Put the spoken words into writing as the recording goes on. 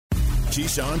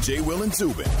Keyshawn, J. Will, and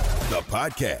Zubin, the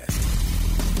podcast.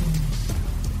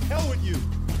 Hell with you.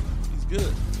 He's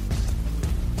good.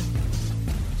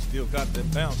 Still got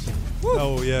that bounce. Woo.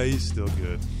 Oh, yeah, he's still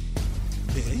good.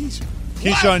 Yeah, he's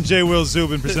Keyshawn, J. Will,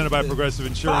 Zubin, presented by Progressive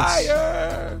Insurance.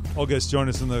 Fire! All guests join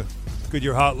us on the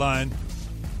Goodyear Hotline.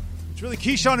 It's really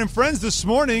Keyshawn and friends this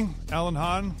morning. Alan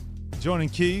Hahn joining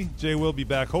Key. Jay will be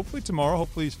back hopefully tomorrow.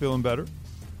 Hopefully he's feeling better.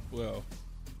 Well,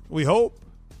 we hope.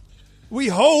 We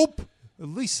hope. At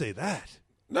least say that.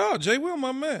 No, Jay Will,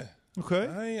 my man. Okay.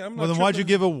 I'm not well, then why'd you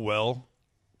give a well?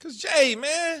 Because Jay,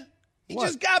 man, he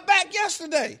just got back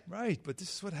yesterday. Right, but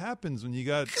this is what happens when you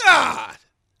got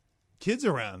kids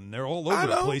around. And they're all over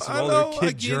the place with all their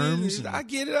kid germs. I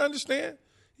get it. I understand.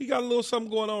 He got a little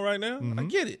something going on right now. Mm-hmm. I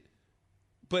get it.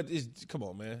 But come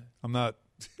on, man. I'm not.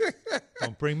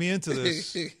 Don't bring me into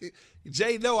this.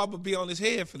 Jay, no, I'm going to be on his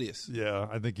head for this. Yeah,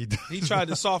 I think he does. He tried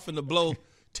to soften the blow,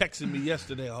 texting me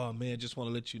yesterday. Oh, man, just want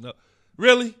to let you know.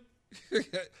 Really?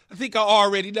 I think I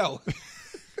already know.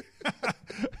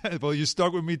 Well, you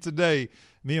stuck with me today.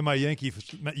 Me and my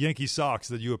Yankee socks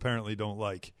that you apparently don't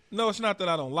like. No, it's not that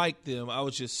I don't like them. I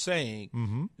was just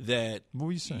saying that what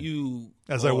were you saying?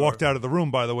 I walked out of the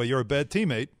room, by the way, you're a bad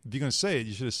teammate. If you're going to say it,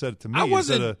 you should have said it to me. I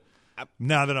wasn't.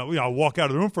 Now that I walk out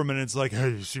of the room for a minute, it's like, hey,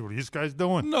 you see what these guys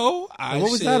doing? No.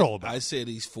 What was that all about? I said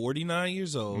he's 49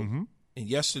 years old, and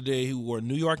yesterday he wore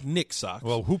New York Knicks socks.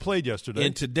 Well, who played yesterday?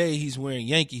 And today he's wearing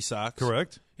Yankee socks.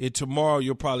 Correct. And tomorrow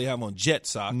you'll probably have on Jet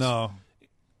socks. No.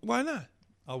 Why not?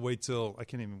 I'll wait till I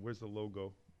can't even. Where's the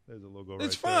logo? There's the logo right there.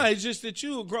 It's fine. It's just that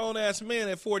you're a grown-ass man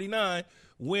at 49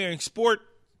 wearing sport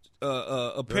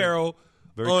apparel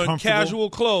very on casual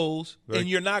clothes, and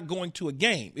you're not going to a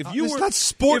game. It's not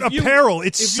sport apparel.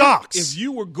 It's socks. If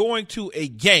you were going to a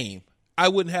game, I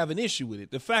wouldn't have an issue with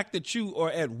it. The fact that you are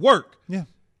at work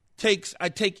I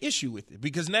take issue with it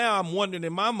because now I'm wondering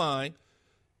in my mind,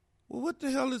 well, what the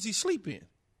hell does he sleep in?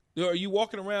 Are you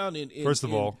walking around in First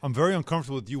of all, I'm very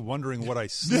uncomfortable with you wondering what I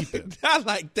sleep in. Not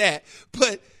like that,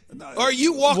 but are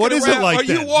you walking what is around? It like are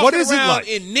you that? walking what is around it like?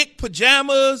 in Nick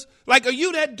pajamas? Like, are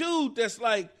you that dude that's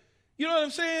like, you know what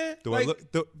I'm saying?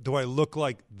 Do I look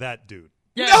like that dude?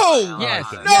 Yes. No, yes.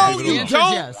 No, you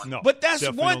don't. Yes. No, but that's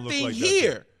one thing like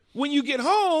here. When you get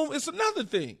home, it's another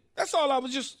thing. That's all I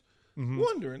was just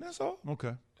wondering. That's all.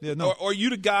 Okay. Yeah. No. Or are you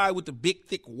the guy with the big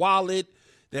thick wallet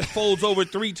that folds over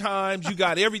 3 times? You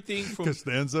got everything from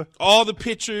Costanza, all the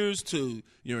pictures to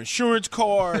your insurance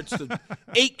cards to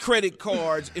 8 credit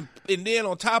cards, and then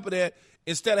on top of that,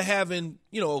 instead of having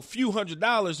a few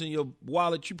 $100s in your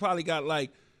wallet, you probably got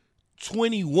like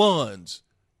 21s.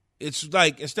 It's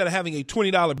like instead of having a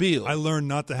 $20 bill. I learned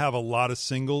not to have a lot of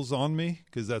singles on me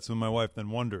because that's when my wife then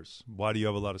wonders, why do you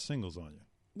have a lot of singles on you?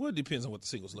 Well, it depends on what the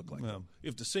singles look like. Yeah.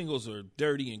 If the singles are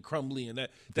dirty and crumbly and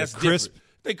that's crisp. Different.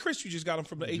 They crisp, you just got them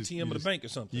from the ATM or the bank or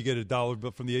something. You get a dollar bill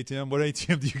from the ATM? What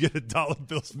ATM do you get $1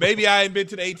 bills from? Maybe I ain't been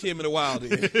to the ATM in a while.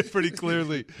 Pretty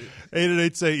clearly.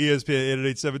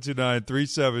 888-SAY-ESPN,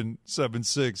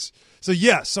 888-729-3776. So,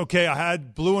 yes, okay, I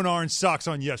had blue and orange socks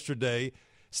on yesterday.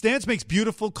 Stance makes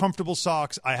beautiful, comfortable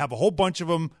socks. I have a whole bunch of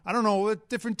them. I don't know, with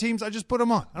different teams, I just put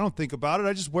them on. I don't think about it.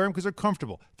 I just wear them because they're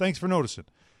comfortable. Thanks for noticing.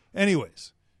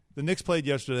 Anyways. The Knicks played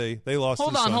yesterday. They lost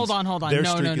to the Suns. Hold on. Their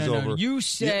streak is No. over. You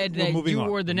said that you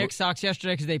wore the Knicks socks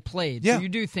yesterday because they played. Yeah. So you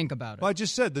do think about it. Well, I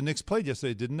just said the Knicks played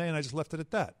yesterday, didn't they? And I just left it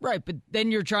at that. Right, but then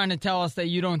you're trying to tell us that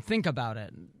you don't think about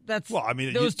it.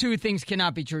 Those two things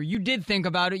cannot be true. You did think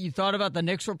about it. You thought about the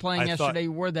Knicks were playing yesterday.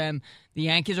 You wore them. The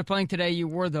Yankees are playing today. You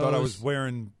wore those. I thought I was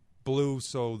wearing blue,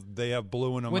 so they have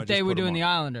blue in them. What they would do in the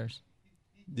Islanders.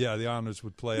 Yeah, the Islanders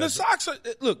would play. The socks are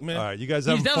 – look, man. All right, you guys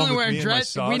having fun with wearing me and my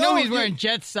socks? We know he's wearing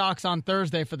Jets socks on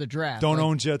Thursday for the draft. Don't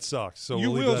own Jets socks, so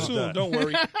you we'll will leave soon. that. Don't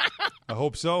worry. I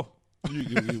hope so.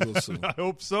 You will soon. I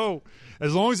hope so.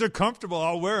 As long as they're comfortable,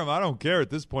 I'll wear them. I don't care at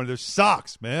this point. They're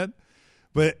socks, man.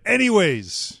 But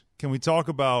anyways, can we talk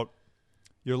about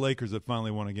your Lakers that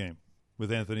finally won a game with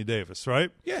Anthony Davis,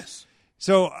 right? Yes.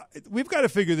 So we've got to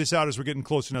figure this out as we're getting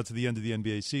closer now to the end of the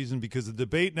NBA season because the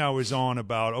debate now is on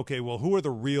about, okay, well, who are the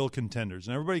real contenders?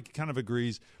 And everybody kind of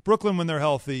agrees. Brooklyn, when they're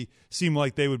healthy, seem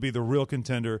like they would be the real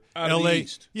contender. Out of the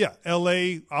East. Yeah,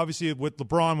 L.A., obviously with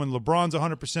LeBron, when LeBron's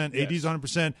 100%, AD's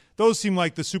 100%, those seem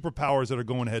like the superpowers that are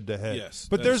going head-to-head. Yes,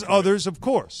 but there's others, of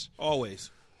course.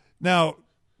 Always. Now,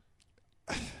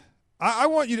 I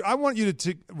want you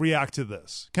to react to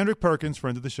this. Kendrick Perkins,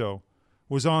 friend of the show,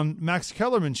 was on Max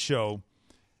Kellerman's show.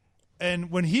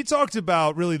 And when he talked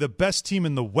about really the best team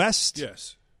in the West,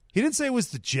 yes, he didn't say it was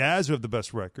the Jazz who have the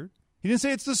best record. He didn't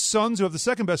say it's the Suns who have the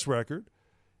second best record.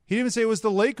 He didn't even say it was the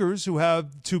Lakers who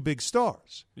have 2 big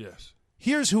stars. Yes.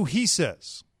 Here's who he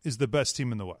says is the best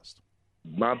team in the West.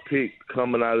 my pick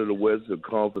coming out of the Western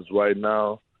Conference right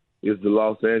now is the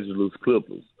Los Angeles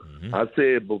Clippers. Mm-hmm.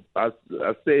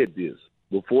 I said this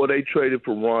before they traded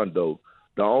for Rondo.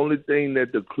 The only thing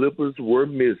that the Clippers were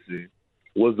missing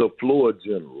was a floor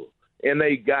general, and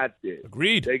they got that.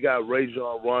 Agreed. They got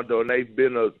Rajon Rondo, and they've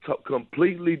been a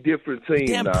completely different team.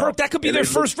 Damn, now. Perk, that could be their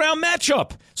first-round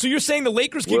matchup. So you're saying the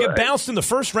Lakers can get bounced in the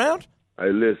first round?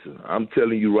 Hey, listen, I'm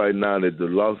telling you right now that the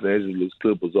Los Angeles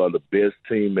Clippers are the best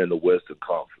team in the Western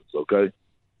Conference, okay?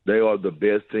 They are the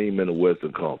best team in the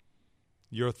Western Conference.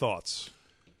 Your thoughts?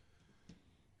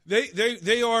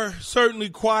 They are certainly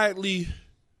quietly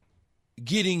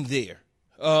getting there.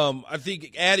 I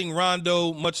think adding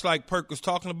Rondo, much like Perk was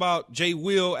talking about, Jay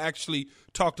Will actually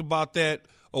talked about that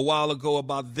a while ago,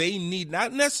 about they need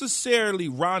not necessarily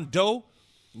Rondo.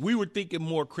 We were thinking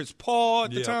more Chris Paul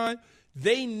at the time.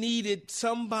 They needed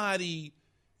somebody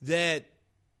that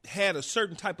had a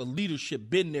certain type of leadership,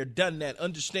 been there, done that,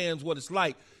 understands what it's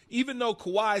like. Even though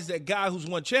Kawhi's that guy who's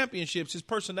won championships, his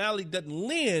personality doesn't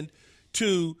lend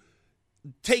to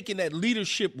taking that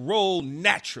leadership role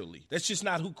naturally. That's just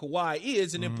not who Kawhi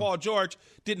is. And then Paul George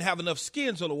didn't have enough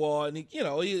skins on the wall. And,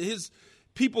 his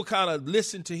people kind of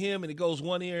listen to him, and it goes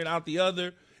one ear and out the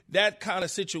other, that kind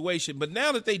of situation. But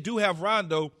now that they do have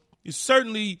Rondo, it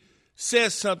certainly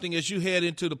says something as you head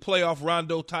into the playoff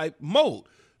Rondo-type mode.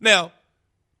 Now,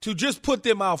 to just put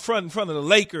them out front in front of the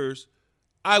Lakers,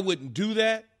 I wouldn't do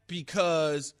that,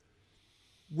 because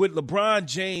with LeBron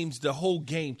James, the whole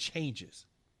game changes.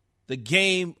 The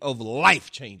game of life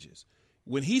changes.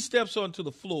 When he steps onto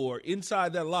the floor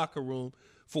inside that locker room,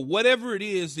 for whatever it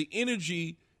is, the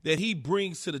energy that he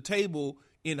brings to the table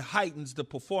heightens the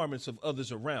performance of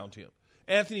others around him.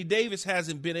 Anthony Davis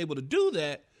hasn't been able to do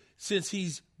that since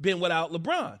he's been without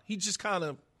LeBron. He just kind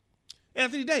of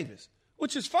Anthony Davis,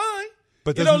 which is fine.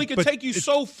 But it only can take you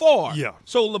so far. Yeah.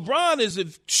 So LeBron is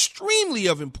extremely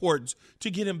of importance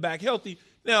to get him back healthy.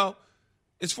 Now,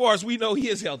 as far as we know, he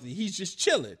is healthy. He's just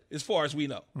chilling, as far as we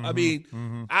know. Mm-hmm. I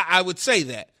mean, I would say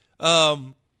that.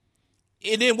 And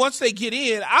then once they get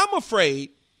in, I'm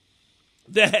afraid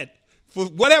that for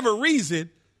whatever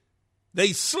reason,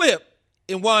 they slip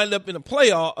and wind up in the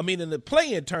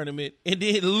play-in tournament, and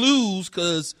then lose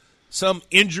because some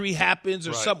injury happens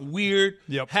or something weird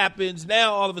happens.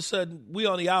 Now, all of a sudden, we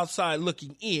on the outside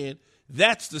looking in.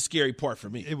 That's the scary part for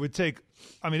me. It would take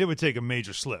a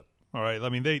major slip. All right. I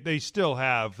mean, they still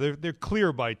have they're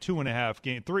clear by 2.5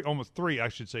 games, almost 3, I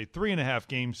should say, 3.5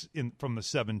 games from the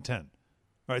 7-10. All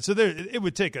right. So it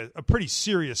would take a pretty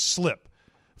serious slip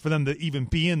for them to even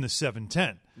be in the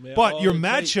 7-10. But your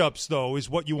matchups, though, is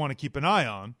what you want to keep an eye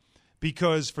on,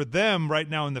 because for them right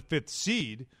now in the 5th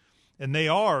seed, and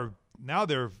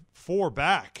they're 4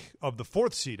 back of the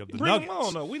 4th seed of the Nuggets. Bring them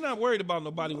on, though. We're not worried about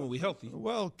nobody when we're healthy.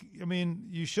 Well, I mean,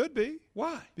 you should be.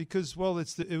 Why? Because,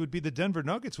 it would be the Denver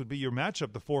Nuggets would be your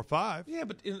matchup, the 4-5. Yeah,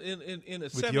 but in a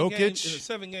with Jokic,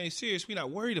 7-game series, we're not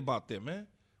worried about them, man.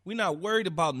 We're not worried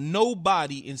about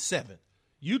nobody in 7.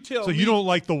 You tell me. So you don't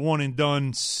like the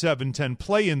one-and-done 7-10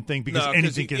 play-in thing because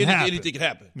anything can happen. Anything can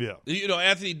happen. Yeah.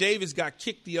 Anthony Davis got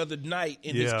kicked the other night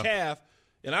in his calf.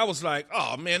 And I was like,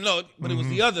 oh, man, no, but it was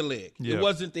the other leg. Yeah. It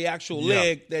wasn't the actual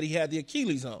leg that he had the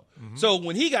Achilles on. Mm-hmm. So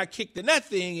when he got kicked in that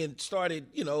thing and started,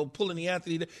 pulling the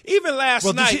Anthony, even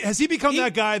last night. Has he become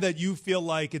that guy that you feel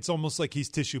like it's almost like he's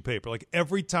tissue paper? Like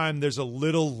every time there's a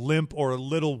little limp or a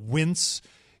little wince,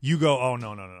 you go, oh,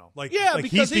 no. Like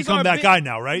he's become that guy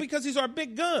now, right? Because he's our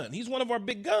big gun. He's one of our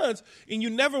big guns, and you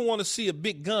never want to see a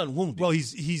big gun wounded. Well,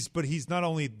 he's not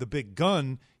only the big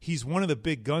gun, he's one of the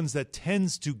big guns that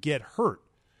tends to get hurt.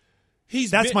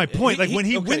 That's my point. When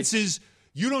he winces,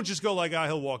 you don't just go like,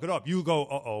 he'll walk it up. You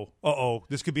go,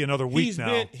 this could be another week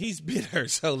now. He's been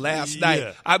hurt. So last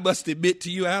night, I must admit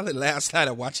to you, Alan, last night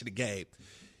I watched the game.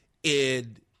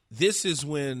 And this is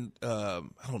when, I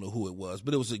don't know who it was,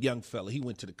 but it was a young fella. He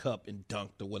went to the cup and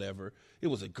dunked or whatever. It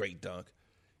was a great dunk.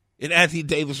 And Anthony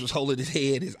Davis was holding his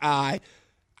head, his eye.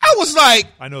 I was like,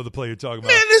 I know the play you're talking about.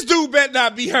 Man, this dude better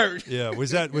not be hurt. Yeah, was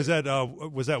that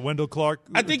Wendell Clark?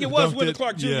 I think it was Wendell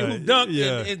Clark Jr. who dunked.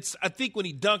 Yeah. And I think when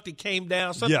he dunked, it came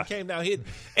down. Something came down, hit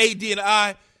AD and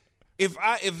I.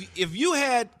 If you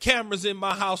had cameras in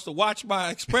my house to watch my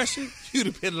expression, you'd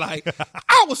have been like,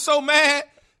 I was so mad.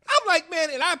 I'm like, man,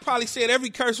 and I probably said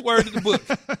every curse word in the book,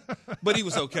 but he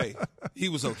was okay. He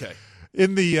was okay.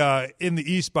 In the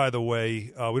East, by the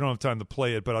way, we don't have time to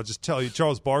play it, but I'll just tell you,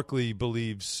 Charles Barkley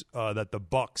believes that the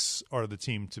Bucks are the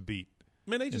team to beat.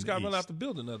 Man, they just got run out the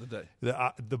building the other day.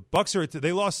 The Bucks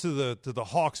they lost to the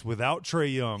Hawks without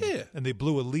Trae Young, and they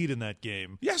blew a lead in that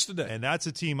game yesterday. And that's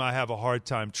a team I have a hard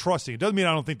time trusting. It doesn't mean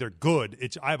I don't think they're good.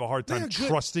 I have a hard time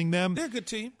trusting them. They're a good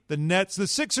team. The Nets, the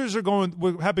Sixers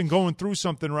have been going through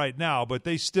something right now, but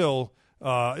they're still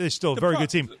a very good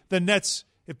team. The Nets,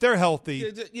 if they're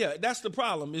healthy, that's the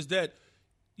problem. Is that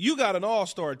you got an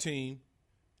all-star team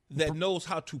that knows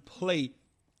how to play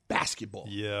basketball.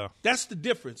 Yeah. That's the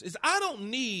difference. Is I don't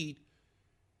need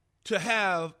to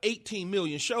have 18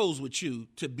 million shows with you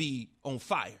to be on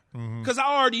fire. Because I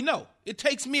already know. It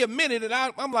takes me a minute, and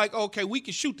I'm like, okay, we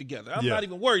can shoot together. I'm not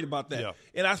even worried about that. Yeah.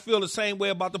 And I feel the same way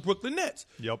about the Brooklyn Nets.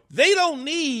 Yep. They don't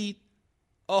need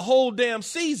a whole damn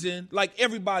season like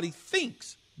everybody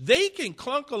thinks. They can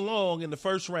clunk along in the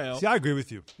first round. See, I agree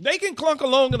with you. They can clunk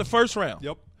along in the first round.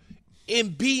 Yep.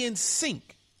 And be in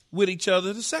sync with each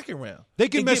other the second round. They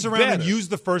can mess around and use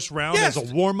the first round as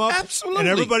a warm-up. Absolutely. And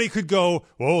everybody could go,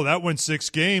 whoa, that went 6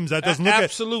 games. That doesn't look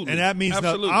absolutely. And that means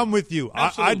I'm with you.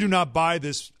 I do not buy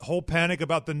this whole panic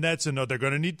about the Nets and they're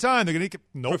going to need time. They're going to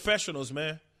need professionals,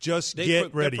 man. Just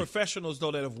get ready. They're professionals,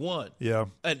 though, that have won. Yeah.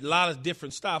 A lot of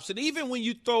different stops. And even when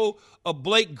you throw a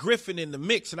Blake Griffin in the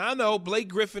mix, and I know Blake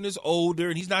Griffin is older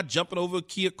and he's not jumping over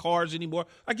Kia cars anymore.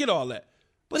 I get all that.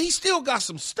 But he still got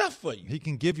some stuff for you. He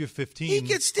can give you 15. He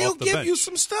can still give you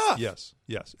some stuff. Yes.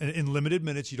 And in limited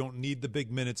minutes, you don't need the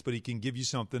big minutes, but he can give you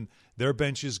something. Their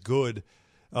bench is good,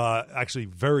 actually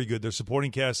very good. Their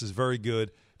supporting cast is very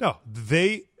good. No,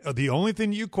 the only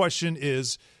thing you question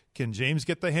is, can James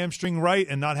get the hamstring right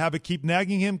and not have it keep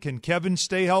nagging him? Can Kevin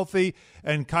stay healthy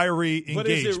and Kyrie engage? But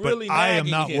is it really I am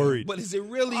not worried. But is it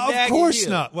really nagging him? Of course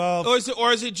not. Well,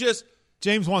 or is it just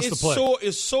James wants to play?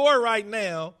 It's sore right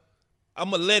now. I'm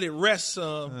going to let it rest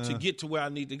some to get to where I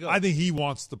need to go. I think he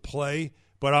wants to play,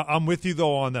 but I'm with you,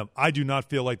 though, on them. I do not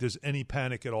feel like there's any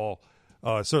panic at all,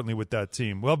 certainly with that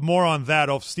team. We'll have more on that.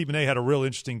 Stephen A. had a real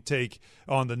interesting take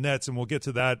on the Nets, and we'll get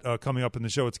to that coming up in the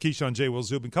show. It's Keyshawn, J. Will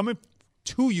Zubin coming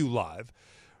to you live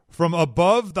from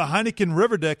above the Heineken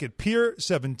River Deck at Pier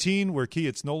 17, where, Key,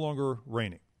 it's no longer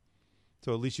raining.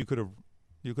 So at least you could have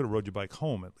rode your bike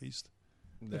home at least.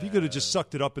 If you could have just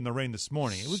sucked it up in the rain this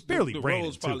morning. It was barely raining. The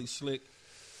road's probably slick.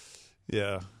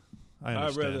 Yeah, I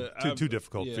understand. Too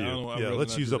difficult for you.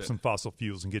 Let's use up some fossil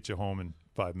fuels and get you home in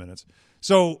 5 minutes.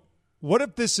 So what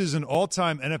if this is an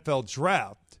all-time NFL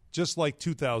draft, just like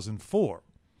 2004?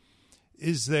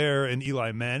 Is there an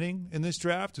Eli Manning in this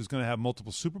draft who's going to have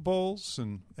multiple Super Bowls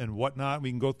and whatnot?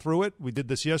 We can go through it. We did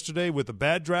this yesterday with a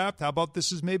bad draft. How about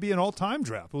this is maybe an all-time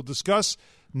draft? We'll discuss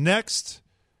next.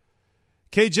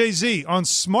 KJZ on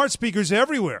smart speakers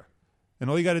everywhere. And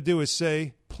all you got to do is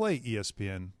say, play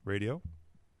ESPN Radio.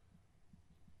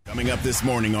 Coming up this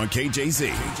morning on KJZ.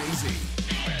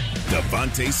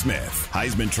 Devontae Smith,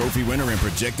 Heisman Trophy winner and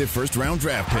projected first-round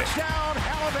draft pick. Touchdown,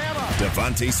 Alabama.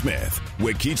 Devontae Smith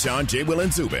with Keyshawn, J. Will,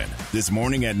 and Zubin. This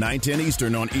morning at 9:10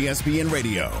 Eastern on ESPN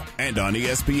Radio and on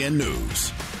ESPN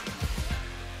News.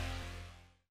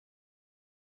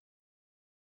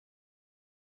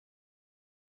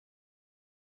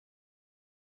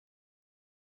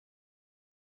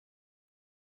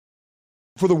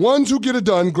 For the ones who get it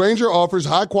done, Grainger offers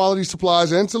high-quality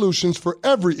supplies and solutions for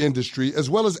every industry, as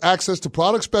well as access to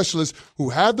product specialists who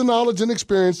have the knowledge and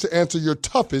experience to answer your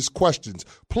toughest questions.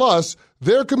 Plus,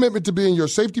 their commitment to being your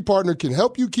safety partner can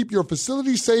help you keep your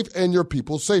facility safe and your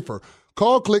people safer.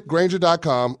 Call, click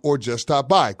Grainger.com, or just stop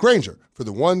by. Grainger, for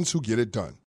the ones who get it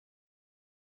done.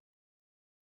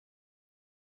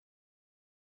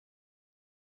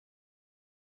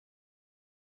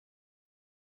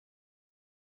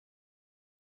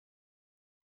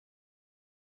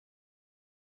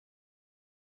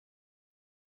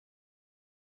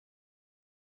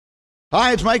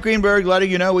 Hi, it's Mike Greenberg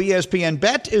letting you know ESPN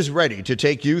Bet is ready to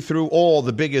take you through all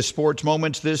the biggest sports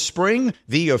moments this spring.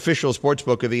 The official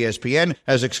sportsbook of ESPN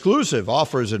has exclusive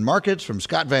offers and markets from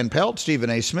Scott Van Pelt, Stephen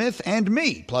A. Smith, and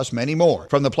me, plus many more.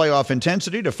 From the playoff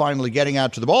intensity to finally getting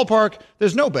out to the ballpark,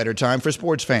 there's no better time for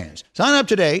sports fans. Sign up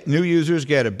today. New users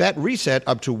get a bet reset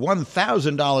up to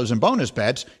 $1,000 in bonus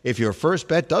bets if your first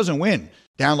bet doesn't win.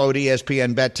 Download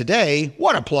ESPN Bet today.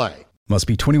 What a play. Must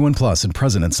be 21 plus and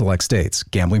present in select states.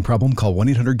 Gambling problem? Call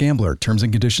 1-800-GAMBLER. Terms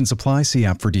and conditions apply. See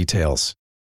app for details.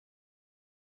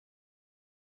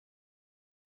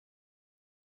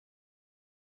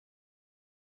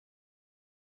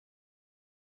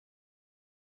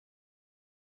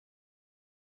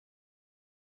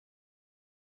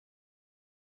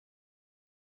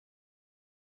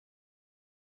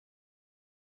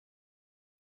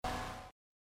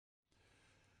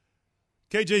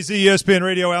 KJZ, ESPN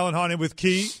Radio, Alan Hahn with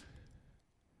Key.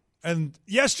 And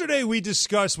yesterday we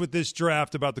discussed with this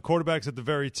draft about the quarterbacks at the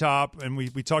very top, and we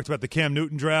talked about the Cam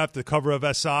Newton draft, the cover of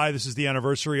SI. This is the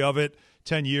anniversary of it,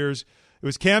 10 years. It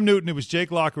was Cam Newton, it was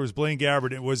Jake Locker, it was Blaine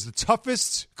Gabbert. It was the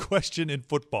toughest question in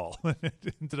football.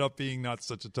 It ended up being not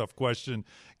such a tough question.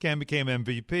 Cam became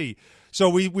MVP. So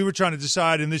we were trying to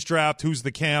decide in this draft who's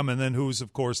the Cam and then who's,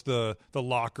 of course, the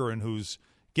Locker and who's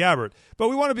Gabbert. But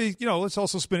we want to be, let's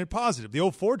also spin it positive. The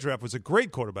 2004 draft was a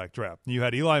great quarterback draft. You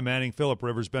had Eli Manning, Phillip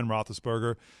Rivers, Ben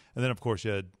Roethlisberger, and then, of course,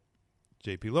 you had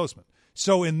J.P. Losman.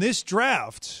 So in this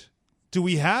draft, do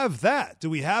we have that? Do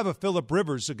we have a Phillip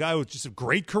Rivers, a guy with just a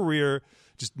great career,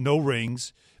 just no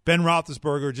rings? Ben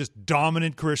Roethlisberger, just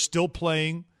dominant career, still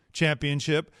playing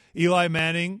championship. Eli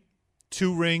Manning,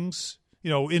 2 rings,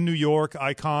 in New York,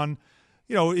 icon.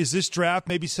 Is this draft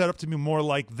maybe set up to be more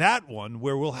like that one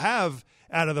where we'll have,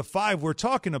 out of the 5 we're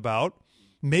talking about,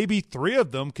 maybe 3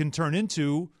 of them can turn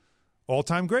into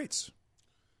all-time greats?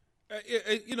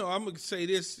 I'm going to say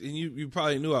this, and you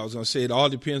probably knew I was going to say it all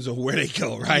depends on where they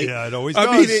go, right? Yeah, it always does,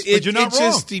 but you're not wrong.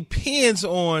 It just depends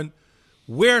on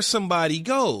where somebody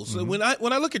goes. Mm-hmm. So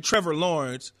when I look at Trevor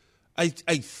Lawrence, I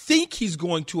think he's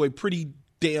going to a pretty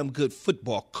damn good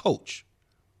football coach.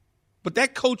 But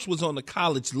that coach was on the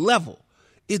college level.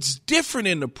 It's different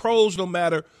in the pros no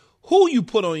matter who you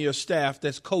put on your staff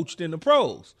that's coached in the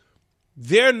pros.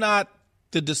 They're not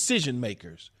the decision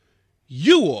makers.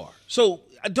 You are. So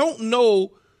I don't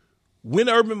know when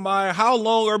how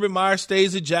long Urban Meyer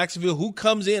stays at Jacksonville, who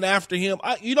comes in after him.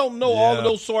 You don't know all of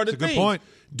those sort of things. Good point.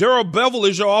 Darrell Bevell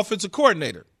is your offensive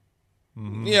coordinator.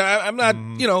 Mm-hmm. Yeah, I'm not,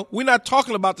 we're not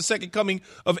talking about the second coming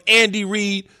of Andy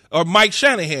Reid or Mike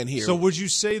Shanahan here. So would you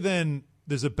say then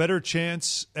there's a better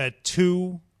chance at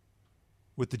 2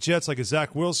 with the Jets, like a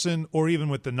Zach Wilson, or even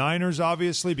with the Niners,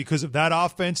 obviously, because of that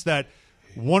offense, that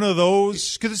one of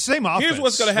those – because it's the same offense. Here's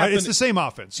what's going to happen. Right? It's the same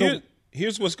offense. So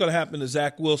here's what's going to happen to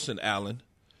Zach Wilson, Allen.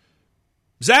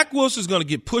 Zach Wilson's going to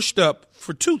get pushed up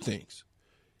for 2 things.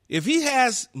 If he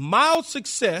has mild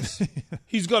success,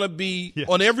 he's going to be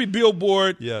on every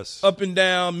billboard, up and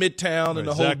down, midtown, and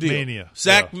the whole deal. Mania.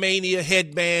 Zach Mania,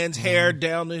 headbands, hair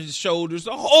down to his shoulders,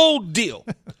 the whole deal.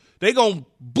 They're going to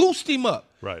boost him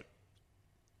up. Right.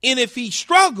 And if he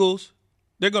struggles,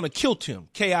 they're going to kilt him,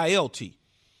 K-I-L-T.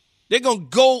 They're going to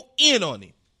go in on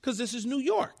him because this is New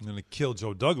York. They're going to kill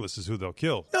Joe Douglas is who they'll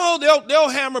kill. No, they'll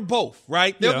hammer both,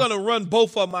 right? They're going to run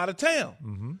both of them out of town.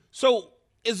 Mm-hmm. So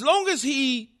as long as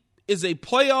he is a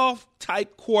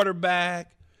playoff-type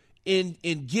quarterback and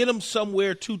get him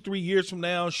somewhere 2-3 years from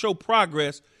now and show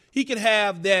progress, he can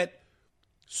have that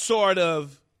sort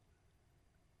of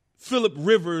Phillip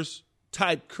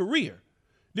Rivers-type career.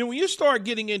 Then when you start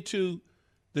getting into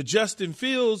the Justin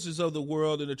Fields' of the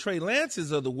world and the Trey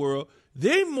Lance's of the world,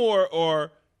 they more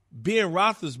are Ben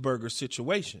Roethlisberger's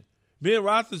situation. Ben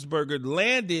Roethlisberger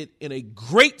landed in a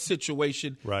great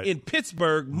situation in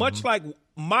Pittsburgh, much like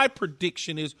my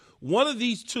prediction is one of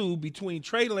these 2 between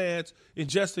Trey Lance and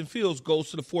Justin Fields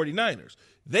goes to the 49ers.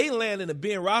 They land in a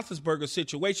Ben Roethlisberger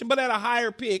situation, but at a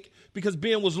higher pick because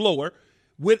Ben was lower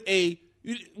with a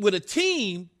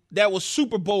team that was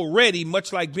Super Bowl ready,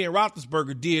 much like Ben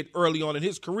Roethlisberger did early on in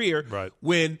his career. Right.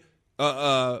 When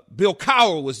Bill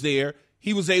Cowher was there,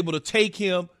 he was able to take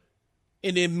him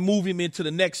and then move him into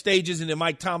the next stages, and then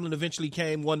Mike Tomlin eventually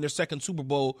won their second Super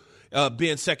Bowl,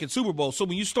 Ben's second Super Bowl. So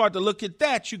when you start to look at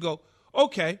that, you go,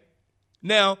 okay.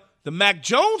 Now, the Mac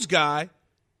Jones guy,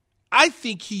 I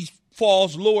think he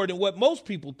falls lower than what most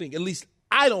people think. At least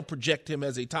I don't project him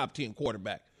as a top 10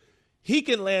 quarterback. He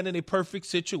can land in a perfect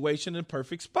situation and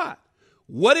perfect spot.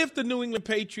 What if the New England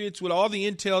Patriots, with all the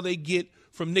intel they get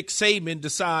from Nick Saban,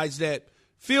 decides that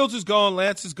Fields is gone,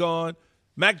 Lance is gone,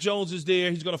 Mac Jones is there,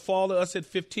 he's going to fall to us at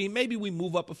 15. Maybe we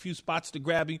move up a few spots to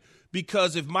grab him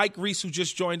because if Mike Reese, who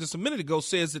just joined us a minute ago,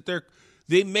 says that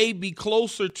they may be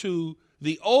closer to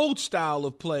the old style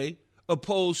of play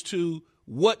opposed to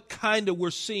what kind of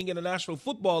we're seeing in the National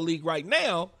Football League right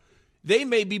now, they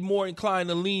may be more inclined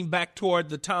to lean back toward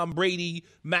the Tom Brady,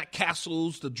 Matt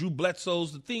Castles, the Drew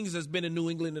Bledsoes, the things that's been in New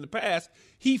England in the past.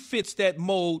 He fits that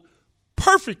mold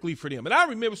perfectly for them. And I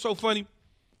remember so funny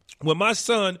when my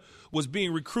son was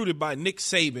being recruited by Nick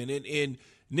Saban, and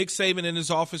Nick Saban in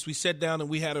his office, we sat down and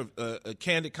we had a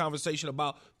candid conversation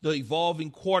about the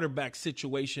evolving quarterback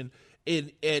situation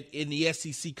in the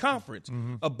SEC conference,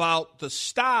 about the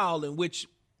style in which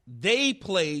they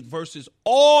played versus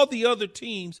all the other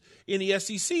teams in the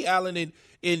SEC, Allen.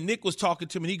 And Nick was talking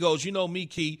to me, and he goes, you know me,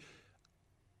 Key,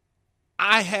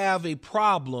 I have a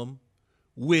problem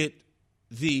with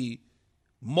the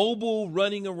mobile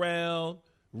running around,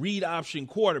 read option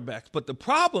quarterbacks. But the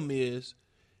problem is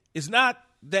not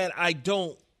that I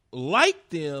don't like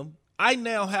them, I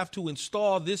now have to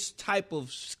install this type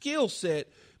of skill set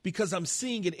because I'm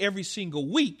seeing it every single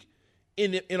week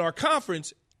in our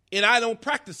conference, and I don't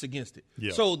practice against it.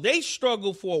 Yeah. So they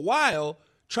struggle for a while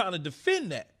trying to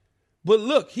defend that. But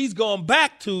look, he's gone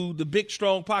back to the big,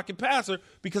 strong pocket passer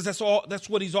because that's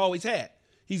what he's always had.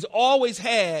 He's always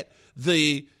had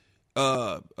the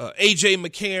A.J.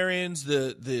 McCarrons,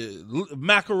 the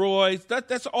McElroys.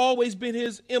 That's always been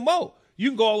his M.O. You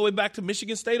can go all the way back to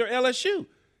Michigan State or LSU.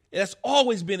 That's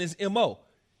always been his M.O.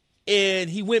 And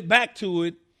he went back to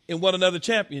it and won another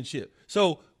championship.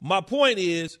 So my point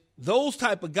is those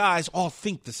type of guys all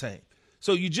think the same.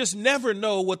 So you just never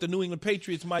know what the New England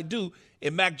Patriots might do,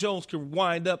 and Mac Jones could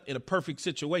wind up in a perfect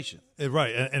situation. Right,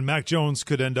 and Mac Jones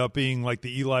could end up being like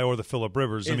the Eli or the Phillip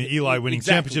Rivers. I mean, Eli winning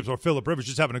championships or Phillip Rivers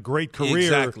just having a great career,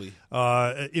 exactly.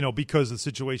 Because of the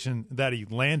situation that he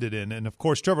landed in. And, of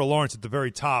course, Trevor Lawrence at the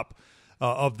very top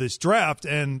of this draft,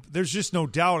 and there's just no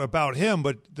doubt about him.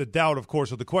 But the doubt, of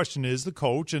course, of the question is the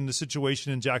coach and the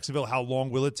situation in Jacksonville. How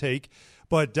long will it take?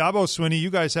 But Dabo Swinney,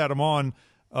 you guys had him on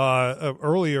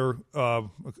earlier, I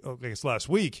guess last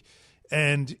week,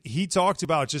 and he talked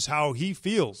about just how he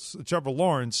feels Trevor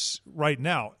Lawrence right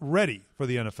now, ready for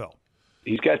the NFL.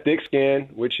 He's got thick skin,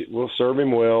 which will serve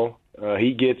him well.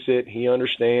 He gets it. He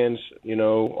understands,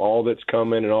 all that's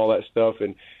coming and all that stuff,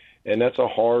 and that's a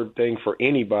hard thing for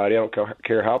anybody. I don't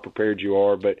care how prepared you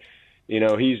are, but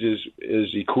he's as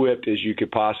equipped as you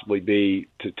could possibly be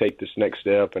to take this next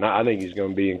step, and I think he's going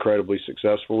to be incredibly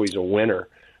successful. He's a winner.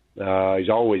 He's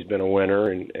always been a winner,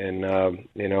 and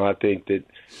I think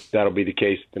that'll be the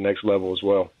case at the next level as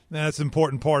well. That's an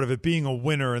important part of it, being a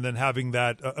winner and then having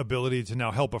that ability to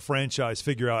now help a franchise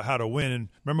figure out how to win. And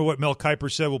remember what Mel Kiper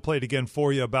said, we'll play it again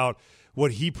for you, about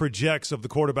what he projects of the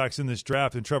quarterbacks in this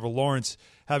draft and Trevor Lawrence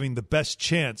having the best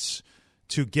chance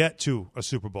to get to a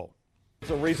Super Bowl.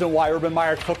 The reason why Urban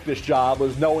Meyer took this job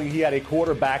was knowing he had a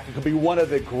quarterback that could be one of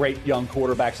the great young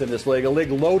quarterbacks in this league, a league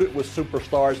loaded with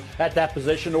superstars at that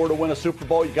position. In order to win a Super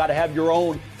Bowl, you got to have your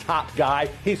own top guy.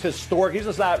 He's historic. He's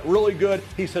just not really good.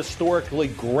 He's historically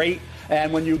great.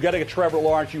 And when you get a Trevor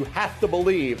Lawrence, you have to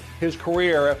believe his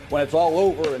career, when it's all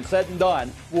over and said and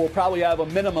done, will probably have a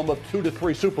minimum of 2 to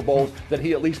 3 Super Bowls that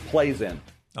he at least plays in.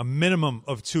 A minimum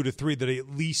of 2 to 3 that he at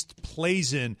least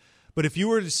plays in. But if you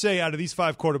were to say out of these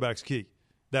 5 quarterbacks, Key,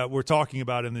 that we're talking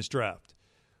about in this draft,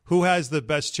 who has the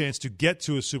best chance to get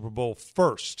to a Super Bowl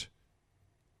first?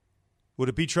 Would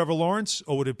it be Trevor Lawrence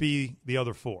or would it be the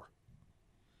other 4?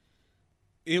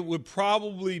 It would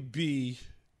probably be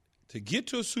to get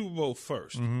to a Super Bowl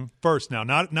first. Mm-hmm. First now,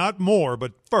 not more,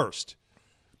 but first.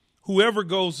 Whoever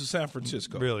goes to San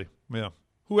Francisco. Really, yeah.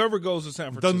 Whoever goes to San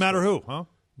Francisco. Doesn't matter who, huh?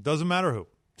 Doesn't matter who.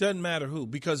 Doesn't matter who,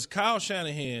 because Kyle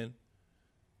Shanahan,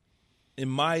 in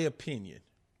my opinion,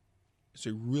 is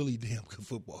a really damn good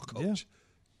football coach.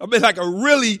 Yeah. I mean, like a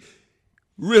really,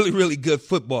 really, really good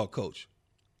football coach.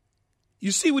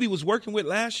 You see what he was working with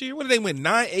last year? What did they win?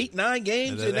 8, 9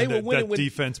 games, and they were winning with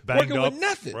defense banged working up. with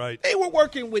nothing. Right. They were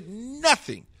working with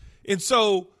nothing. And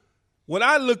so when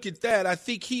I look at that, I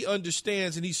think he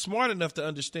understands, and he's smart enough to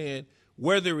understand,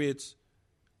 whether it's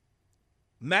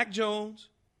Mac Jones,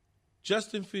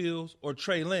 Justin Fields, or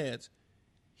Trey Lance,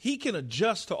 he can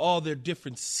adjust to all their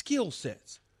different skill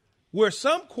sets. Where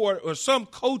some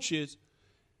coaches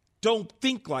don't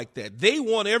think like that. They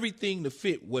want everything to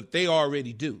fit what they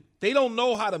already do. They don't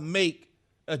know how to make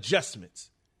adjustments.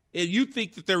 And you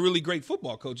think that they're really great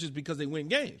football coaches because they win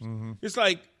games. Mm-hmm. It's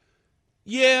like,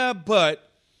 yeah, but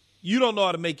you don't know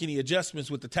how to make any adjustments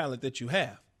with the talent that you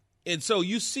have. And so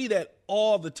you see that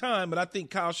all the time. But I think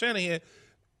Kyle Shanahan,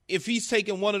 if he's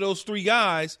taking one of those 3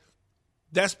 guys,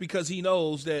 that's because he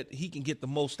knows that he can get the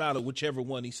most out of whichever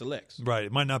one he selects. Right.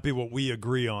 It might not be what we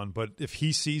agree on, but if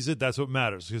he sees it, that's what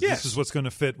matters, because this is what's going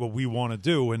to fit what we want to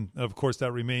do. And, of course,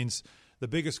 that remains the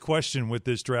biggest question with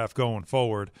this draft going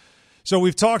forward. So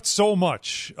we've talked so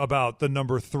much about the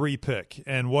number 3 pick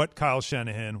and what Kyle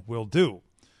Shanahan will do.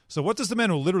 So what does the man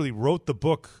who literally wrote the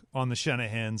book on the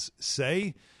Shanahans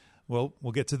say? Well,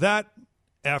 we'll get to that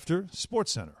after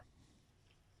SportsCenter.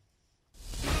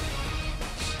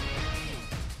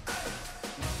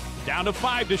 Down to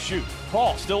 5 to shoot.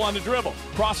 Paul still on the dribble.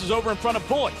 Crosses over in front of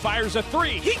Bullock. Fires a 3.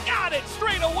 He got it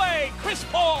straight away. Chris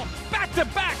Paul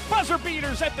back-to-back buzzer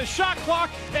beaters at the shot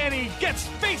clock. And he gets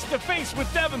face-to-face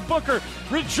with Devin Booker,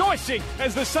 rejoicing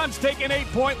as the Suns take an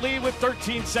 8-point lead with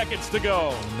 13 seconds to go.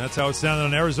 And that's how it sounded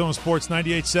on Arizona Sports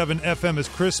 98.7 FM as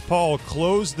Chris Paul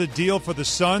closed the deal for the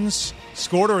Suns.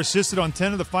 Scored or assisted on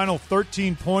 10 of the final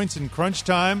 13 points in crunch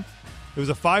time. It was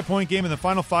a 5-point game in the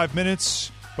final 5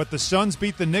 minutes. But the Suns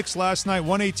beat the Knicks last night,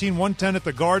 118-110 at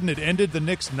the Garden. It ended the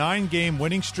Knicks' 9-game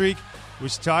winning streak,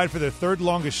 which tied for their third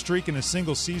longest streak in a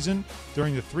single season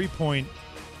during the three-point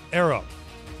era.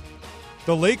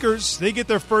 The Lakers, they get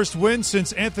their first win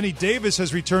since Anthony Davis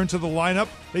has returned to the lineup.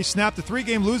 They snapped a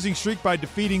 3-game losing streak by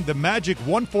defeating the Magic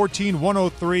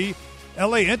 114-103.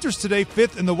 LA enters today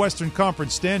 5th in the Western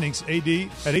Conference standings. AD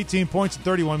at 18 points in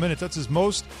 31 minutes. That's his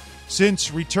most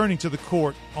since returning to the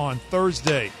court on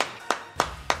Thursday.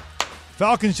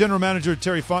 Falcons general manager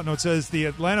Terry Fontenot says the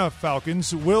Atlanta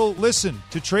Falcons will listen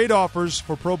to trade offers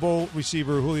for Pro Bowl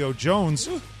receiver Julio Jones.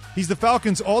 He's the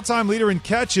Falcons' all-time leader in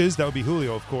catches. That would be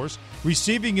Julio, of course.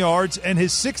 Receiving yards, and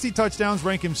his 60 touchdowns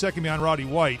rank him second behind Roddy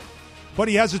White. But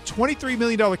he has a $23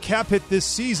 million cap hit this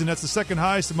season. That's the second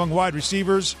highest among wide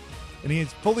receivers. And he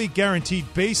has fully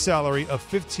guaranteed base salary of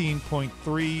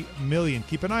 $15.3 million.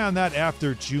 Keep an eye on that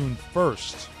after June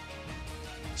 1st.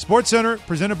 SportsCenter,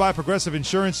 presented by Progressive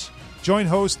Insurance. Join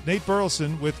host Nate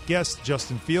Burleson with guests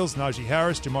Justin Fields, Najee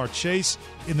Harris, Jamar Chase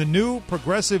in the new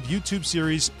Progressive YouTube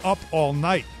series Up All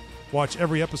Night. Watch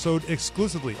every episode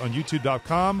exclusively on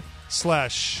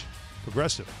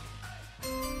youtube.com/progressive.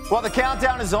 Well, the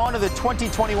countdown is on to the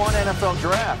 2021 NFL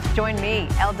Draft. Join me,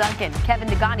 Elle Duncan, Kevin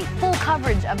Negandhi. Full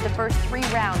coverage of the first 3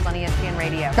 rounds on ESPN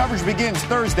Radio. Coverage begins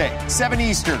Thursday, 7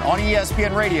 Eastern on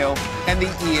ESPN Radio and the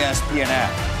ESPN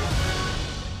app.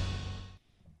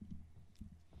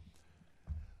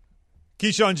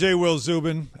 Keyshawn J. Will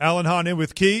Zubin, Alan Hahn in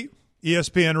with Key,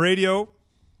 ESPN Radio.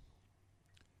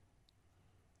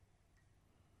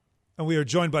 And we are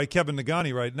joined by Kevin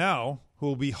Negandhi right now, who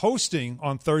will be hosting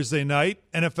on Thursday night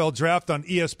NFL Draft on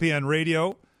ESPN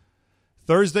Radio.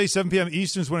 Thursday, 7 p.m.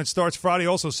 Eastern is when it starts. Friday,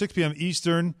 also 6 p.m.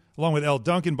 Eastern, along with Elle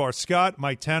Duncan, Bart Scott,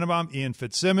 Mike Tannenbaum, Ian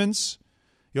Fitzsimmons.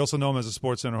 You also know him as a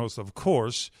SportsCenter host, of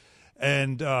course.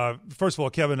 And first of all,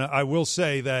 Kevin, I will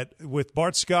say that with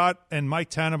Bart Scott and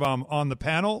Mike Tannenbaum on the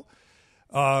panel,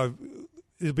 it'll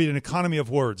be an economy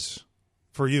of words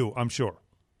for you, I'm sure.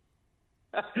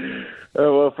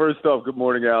 Well, first off, good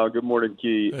morning, Alan. Good morning,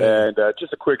 Key. Hey. And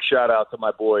just a quick shout-out to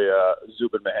my boy,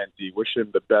 Zubin Mehenti. Wish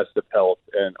him the best of health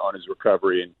and on his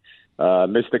recovery. And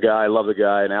miss the guy, love the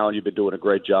guy. And, Alan, you've been doing a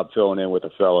great job filling in with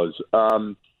the fellas.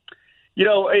 You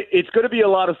know, it's going to be a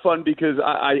lot of fun because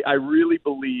I really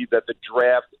believe that the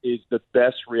draft is the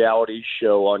best reality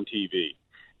show on TV.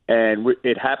 And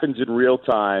it happens in real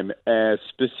time,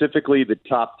 specifically the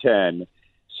top 10.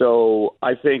 So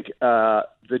I think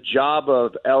the job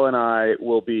of Elle and I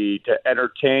will be to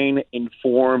entertain,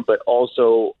 inform, but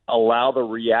also allow the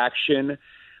reaction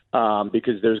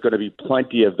because there's going to be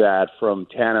plenty of that from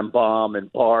Tannenbaum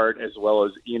and Bart as well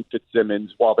as Ian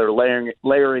Fitzsimmons while they're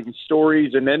layering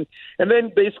stories and then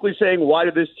basically saying, why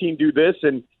did this team do this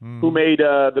and who made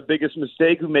the biggest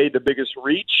mistake, who made the biggest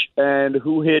reach, and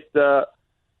who hit a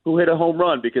home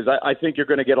run, because I think you're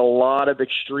going to get a lot of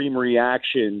extreme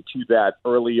reaction to that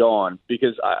early on,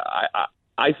 because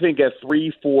I think at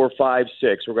 3, 4, 5,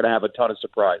 6, we're going to have a ton of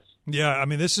surprise. Yeah, I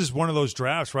mean, this is one of those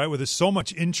drafts, right, where there's so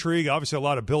much intrigue, obviously a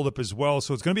lot of buildup as well,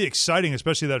 so it's going to be exciting,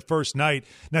 especially that first night.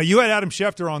 Now, you had Adam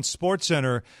Schefter on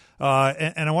SportsCenter,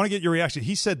 and I want to get your reaction.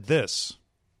 He said this.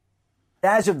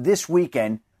 As of this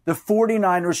weekend, the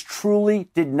 49ers truly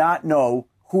did not know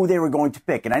who they were going to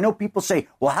pick. And I know people say,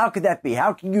 well, how could that be?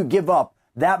 How can you give up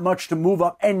that much to move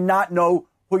up and not know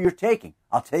who you're taking?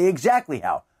 I'll tell you exactly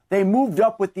how. They moved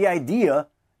up with the idea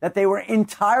that they were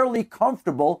entirely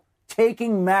comfortable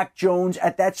taking Mac Jones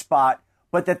at that spot,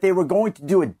 but that they were going to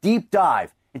do a deep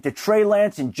dive into Trey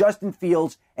Lance and Justin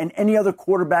Fields and any other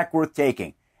quarterback worth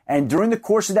taking. And during the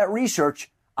course of that research,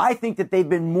 I think that they've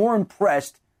been more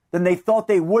impressed than they thought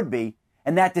they would be.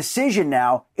 And that decision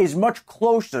now is much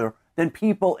closer than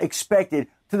people expected,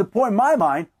 to the point in my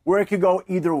mind where it could go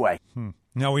either way.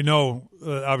 Now we know,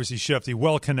 obviously, Shefty,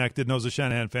 well-connected, knows the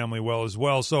Shanahan family well as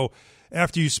well. So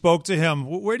after you spoke to him,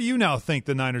 where do you now think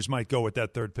the Niners might go with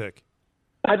that third pick?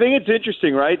 I think it's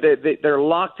interesting, right? They're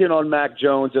locked in on Mac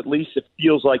Jones. At least it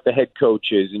feels like the head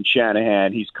coach is in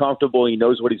Shanahan. He's comfortable. He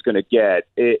knows what he's going to get.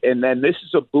 And then this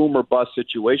is a boom or bust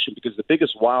situation, because the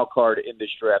biggest wild card in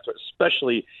this draft,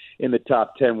 especially in the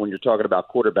top 10 when you're talking about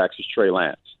quarterbacks, is Trey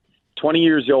Lance. 20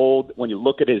 years old. When you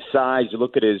look at his size, you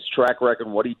look at his track record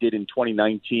and what he did in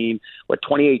 2019,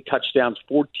 28 touchdowns,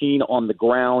 14 on the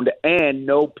ground, and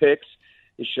no picks.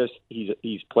 It's just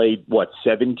he's played,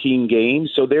 17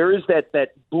 games? So there is that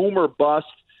boom or bust.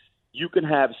 You can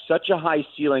have such a high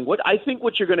ceiling. What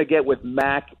you're going to get with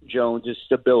Mac Jones is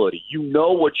stability. You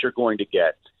know what you're going to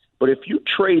get. But if you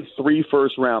trade 3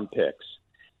 first-round picks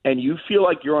and you feel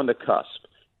like you're on the cusp,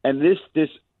 and this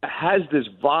has this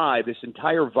vibe, this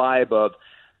entire vibe of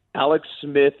Alex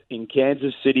Smith in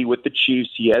Kansas City with the Chiefs,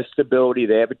 he has stability.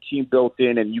 They have a team built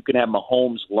in, and you can have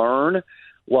Mahomes learn,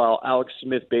 while Alex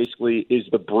Smith basically is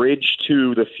the bridge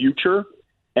to the future.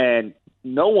 And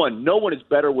no one is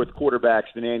better with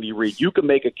quarterbacks than Andy Reid. You can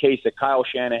make a case that Kyle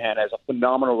Shanahan has a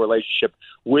phenomenal relationship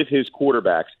with his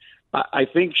quarterbacks. I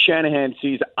think Shanahan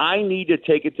sees, I need to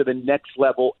take it to the next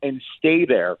level and stay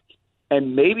there.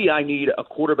 And maybe I need a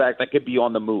quarterback that could be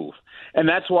on the move. And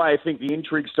that's why I think the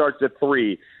intrigue starts at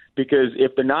 3, because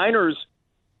if the Niners,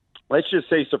 let's just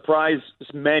say, surprise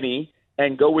many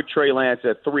and go with Trey Lance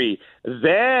at 3,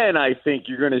 then I think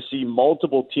you're going to see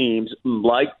multiple teams,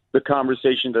 like the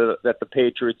conversation that the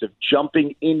Patriots, of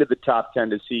jumping into the top 10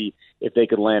 to see if they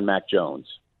could land Mac Jones.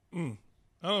 I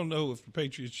don't know if the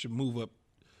Patriots should move up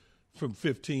from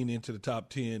 15 into the top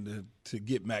 10 to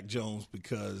get Mac Jones,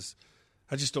 because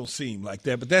I just don't see him like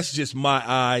that. But that's just my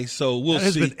eye, so we'll see.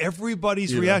 That has been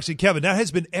everybody's reaction, Kevin. That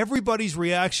has been everybody's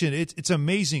reaction. It's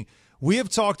amazing. We have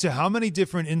talked to how many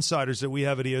different insiders that we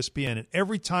have at ESPN, and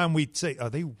every time we say,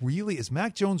 is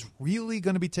Mac Jones really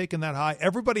going to be taken that high?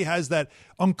 Everybody has that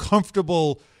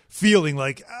uncomfortable feeling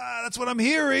like, that's what I'm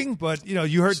hearing. But,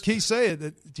 you heard Keith say it,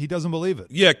 that he doesn't believe it.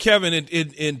 Yeah, Kevin,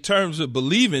 in terms of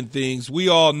believing things, we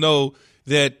all know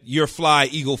that your fly,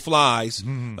 eagle flies.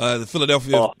 The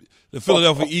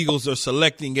Philadelphia Eagles are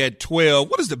selecting at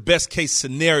 12. What is the best-case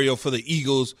scenario for the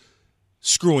Eagles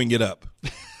screwing it up?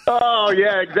 Oh,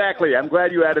 yeah, exactly. I'm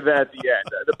glad you added that at the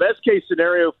end. The best-case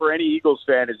scenario for any Eagles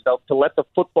fan is to let the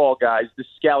football guys, the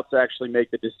scouts, actually make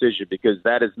the decision, because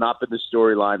that has not been the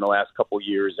storyline the last couple of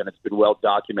years, and it's been well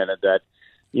documented that,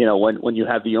 when you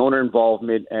have the owner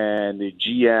involvement and the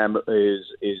GM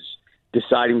is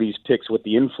deciding these picks with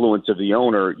the influence of the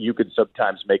owner, you could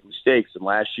sometimes make mistakes. And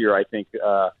last year, I think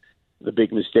the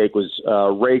big mistake was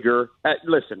Rager.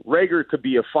 Listen, Rager could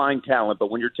be a fine talent,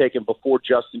 but when you're taken before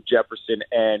Justin Jefferson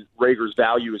and Rager's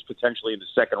value is potentially in the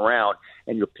second round,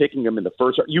 and you're picking him in the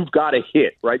first round, you've got to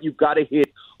hit, right? You've got to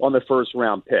hit on the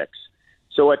first-round picks.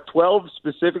 So at 12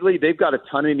 specifically, they've got a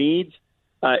ton of needs.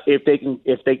 If they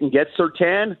can get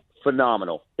Surtain,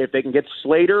 phenomenal. If they can get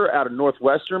Slater out of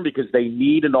Northwestern, because they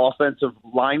need an offensive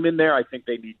lineman there, I think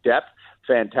they need depth,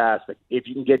 fantastic. If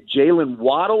you can get Jalen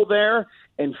Waddle there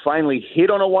and finally hit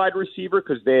on a wide receiver,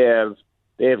 because they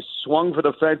have swung for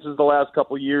the fences the last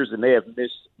couple of years and they have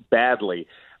missed badly.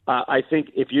 I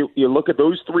think if you look at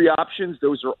those 3 options,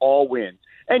 those are all wins.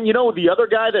 And, the other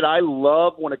guy that I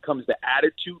love when it comes to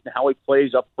attitude and how he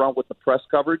plays up front with the press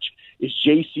coverage is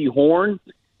J.C. Horn.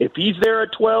 If he's there at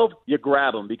 12, you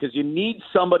grab him, because you need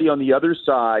somebody on the other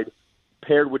side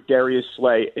paired with Darius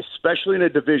Slay, especially in a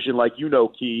division like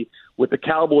Key, with the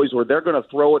Cowboys, where they're going to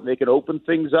throw it and they can open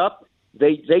things up.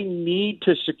 They need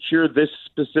to secure this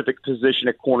specific position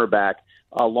at cornerback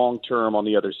long-term on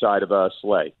the other side of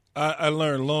Slay. I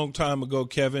learned a long time ago,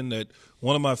 Kevin, that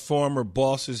one of my former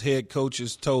bosses, head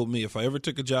coaches, told me if I ever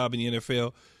took a job in the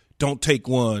NFL, don't take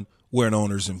one where an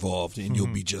owner's involved, and you'll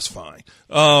be just fine.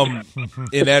 And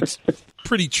that's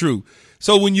pretty true.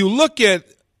 So when you look at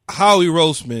Howie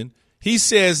Roseman, he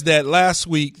says that last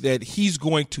week that he's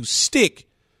going to stick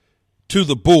to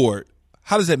the board.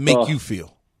 How does that make you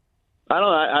feel? I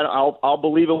don't know. I'll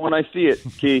believe it when I see it,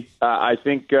 Key. I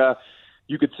think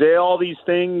you could say all these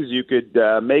things. You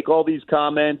could make all these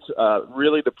comments.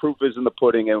 Really, the proof is in the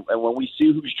pudding. And when we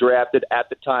see who's drafted at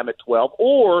the time at 12,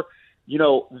 or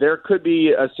there could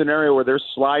be a scenario where they're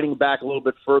sliding back a little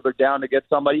bit further down to get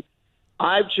somebody.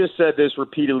 I've just said this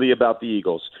repeatedly about the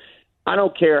Eagles. I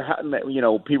don't care how,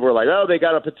 people are like, oh, they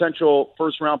got a potential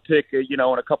first-round pick, in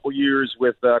a couple years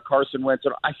with Carson Wentz.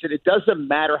 I said, it doesn't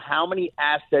matter how many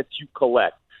assets you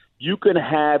collect. You can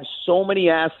have so many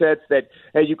assets that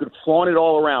you could flaunt it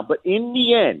all around. But in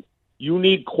the end, you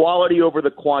need quality over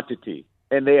the quantity.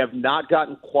 And they have not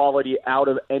gotten quality out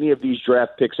of any of these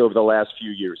draft picks over the last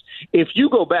few years. If you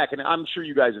go back, and I'm sure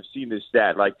you guys have seen this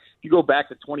stat, like if you go back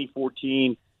to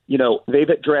 2014,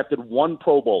 they've drafted 1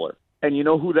 Pro Bowler. And you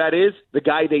know who that is? The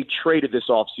guy they traded this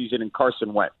offseason in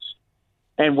Carson Wentz.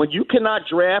 And when you cannot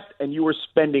draft and you are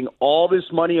spending all this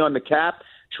money on the cap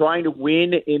trying to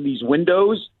win in these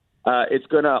windows, it's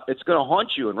gonna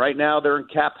haunt you. And right now they're in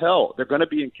cap hell. They're going to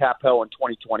be in cap hell in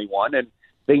 2021, and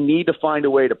they need to find a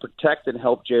way to protect and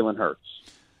help Jalen Hurts.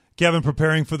 Kevin,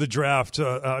 preparing for the draft,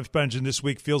 I've mentioned this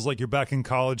week feels like you're back in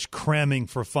college cramming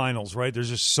for finals, right? There's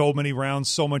just so many rounds,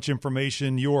 so much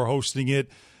information. You are hosting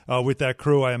it with that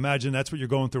crew. I imagine that's what you're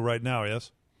going through right now,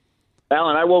 yes?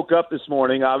 Alan, I woke up this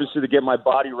morning, obviously, to get my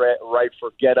body right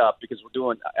for Get Up, because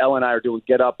Elle and I are doing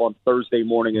Get Up on Thursday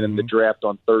morning and then the draft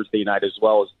on Thursday night, as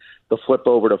well as the flip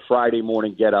over to Friday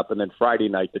morning get up and then Friday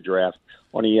night the draft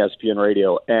on ESPN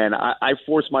Radio. And I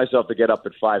forced myself to get up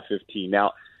at 5:15.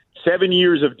 Now, 7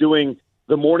 years of doing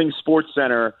the morning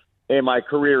SportsCenter in my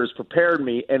career has prepared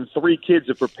me, and 3 kids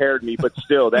have prepared me. But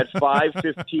still, that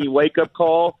 5:15 wake-up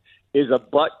call is a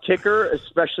butt kicker,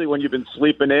 especially when you've been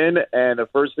sleeping in. And the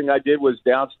first thing I did was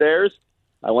downstairs.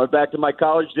 I went back to my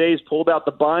college days, pulled out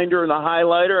the binder and the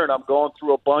highlighter, and I'm going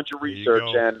through a bunch of research.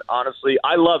 And honestly,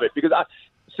 I love it because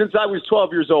since I was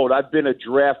 12 years old, I've been a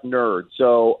draft nerd.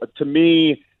 So to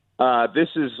me,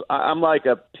 I'm like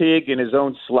a pig in his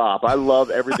own slop. I love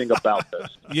everything about this.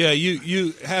 Yeah,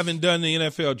 you haven't done the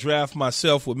NFL draft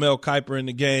myself with Mel Kiper and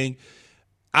the gang.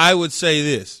 I would say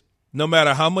this: no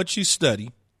matter how much you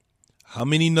study, how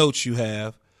many notes you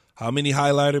have, how many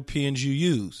highlighter pens you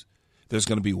use, there's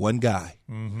going to be one guy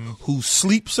who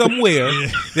sleeps somewhere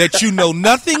that you know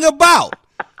nothing about,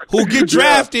 who'll get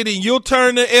drafted, and you'll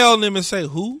turn to Elle and them and say,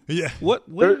 "Who? Yeah, what?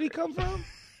 Where did he come from?"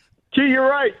 Key, you're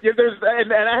right. Yeah,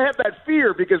 and I have that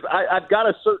fear because I've got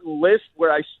a certain list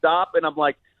where I stop and I'm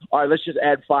like, all right, let's just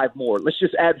add 5 more. Let's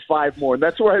just add 5 more. And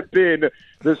that's where I've been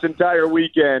this entire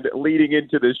weekend leading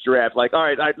into this draft. Like, all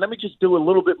right, let me just do a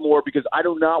little bit more because I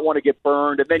do not want to get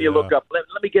burned. And then you look up, let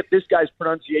me get this guy's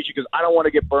pronunciation because I don't want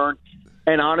to get burned.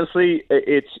 And honestly,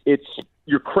 it's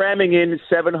you're cramming in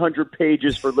 700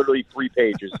 pages for literally 3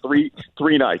 pages,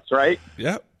 three nights, right?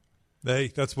 Yep. Hey,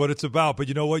 that's what it's about. But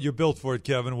you know what? You're built for it,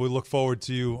 Kevin. We look forward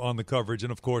to you on the coverage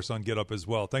and, of course, on Get Up as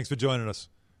well. Thanks for joining us.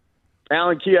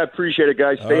 Alan Key, I appreciate it,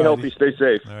 guys. Stay healthy, stay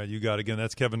safe. All right, you got it. Again,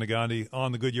 that's Kevin Negandhi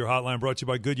on the Goodyear Hotline, brought to you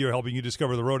by Goodyear, helping you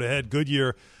discover the road ahead.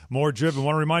 Goodyear, more driven. I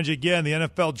want to remind you again, the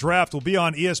NFL Draft will be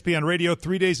on ESPN Radio.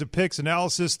 3 days of picks,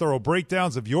 analysis, thorough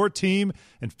breakdowns of your team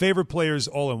and favorite players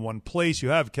all in one place. You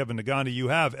have Kevin Negandhi. You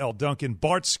have Elle Duncan,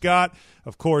 Bart Scott,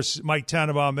 of course, Mike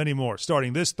Tannenbaum, many more.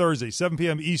 Starting this Thursday, 7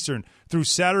 p.m. Eastern, through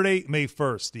Saturday, May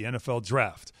 1st, the NFL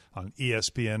Draft on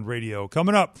ESPN Radio.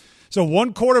 Coming up, so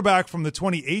one quarterback from the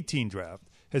 2018 draft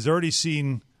has already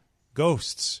seen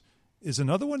ghosts. Is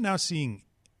another one now seeing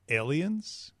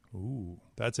aliens? Ooh,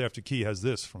 that's after Key has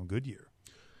this from Goodyear.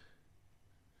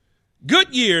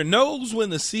 Goodyear knows when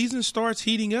the season starts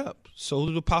heating up. So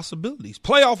do the possibilities.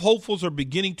 Playoff hopefuls are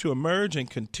beginning to emerge, and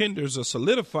contenders are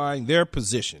solidifying their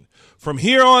position. From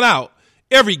here on out,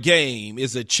 every game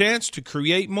is a chance to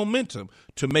create momentum,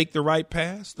 to make the right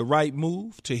pass, the right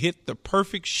move, to hit the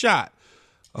perfect shot.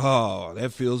 Oh,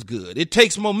 that feels good. It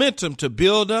takes momentum to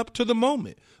build up to the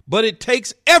moment, but it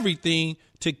takes everything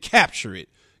to capture it.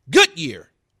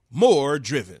 Goodyear, more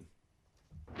driven.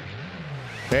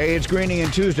 Hey, it's Greeny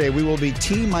and Tuesday. We will be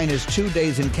T-minus 2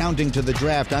 days and counting to the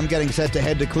draft. I'm getting set to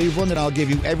head to Cleveland, and I'll give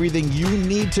you everything you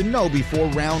need to know before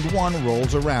round 1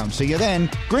 rolls around. See you then.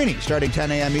 Greeny, starting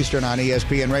 10 a.m. Eastern on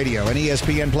ESPN Radio and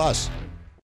ESPN Plus.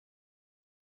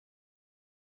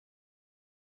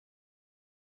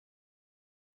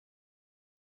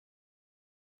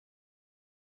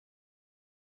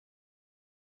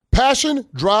 Passion,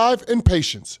 drive, and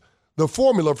patience. The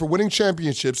formula for winning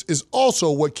championships is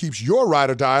also what keeps your ride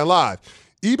or die alive.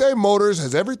 eBay Motors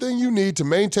has everything you need to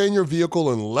maintain your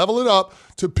vehicle and level it up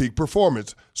to peak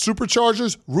performance.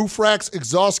 Superchargers, roof racks,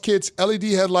 exhaust kits, LED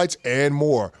headlights, and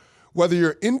more. Whether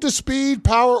you're into speed,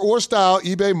 power, or style,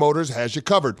 eBay Motors has you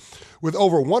covered. With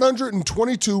over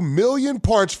 122 million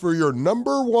parts for your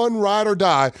number one ride or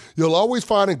die, you'll always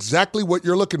find exactly what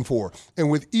you're looking for.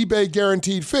 And with eBay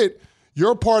Guaranteed Fit,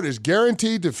 your part is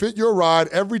guaranteed to fit your ride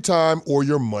every time or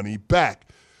your money back.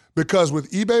 Because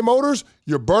with eBay Motors,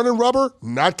 you're burning rubber,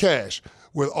 not cash.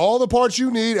 With all the parts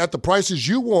you need at the prices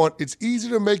you want, it's easy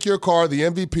to make your car the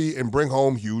MVP and bring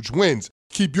home huge wins.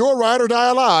 Keep your ride or die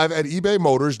alive at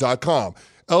ebaymotors.com.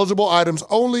 Eligible items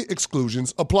only.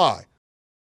 Exclusions apply.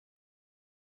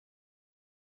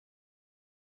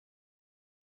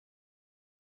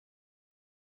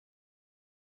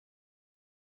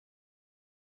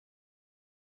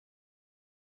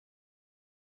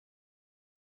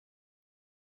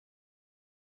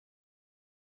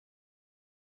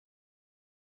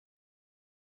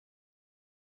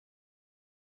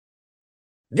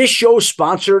 This show is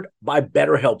sponsored by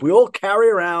BetterHelp. We all carry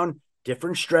around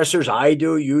different stressors. I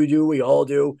do, you do, we all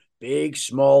do, big,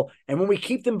 small. And when we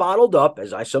keep them bottled up,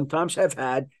 as I sometimes have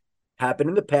had happen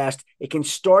in the past, it can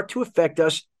start to affect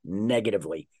us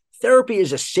negatively. Therapy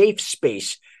is a safe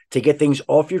space to get things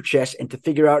off your chest and to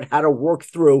figure out how to work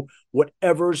through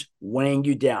whatever's weighing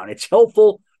you down. It's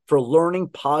helpful for learning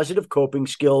positive coping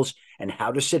skills and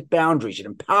how to set boundaries. It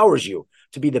empowers you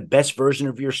to be the best version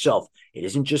of yourself. It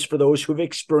isn't just for those who have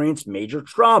experienced major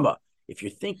trauma. If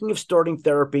you're thinking of starting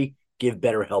therapy, give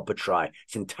BetterHelp a try.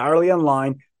 It's entirely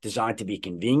online, designed to be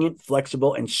convenient,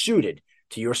 flexible, and suited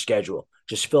to your schedule.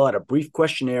 Just fill out a brief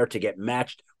questionnaire to get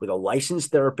matched with a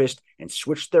licensed therapist and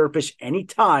switch therapists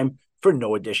anytime for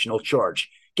no additional charge.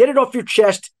 Get it off your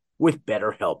chest with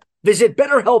BetterHelp. Visit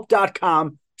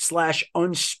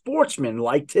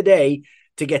BetterHelp.com/unsportsmanlike today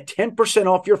to get 10%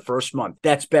 off your first month.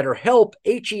 That's BetterHelp,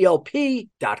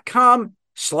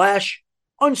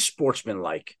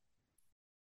 HELP.com/unsportsmanlike.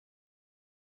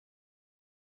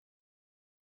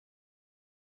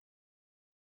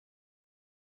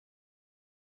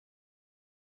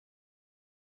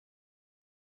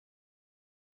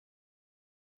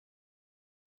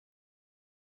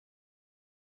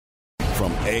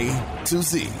 From A to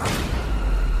Z.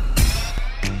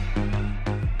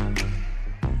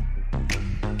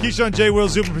 Keyshawn, J. Will,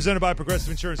 Zubin, presented by Progressive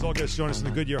Insurance. All guests join us in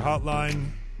the Goodyear Hotline.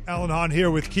 Alan Hahn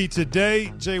here with Key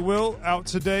today. J. Will out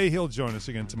today. He'll join us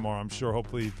again tomorrow, I'm sure.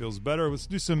 Hopefully he feels better. Let's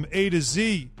do some A to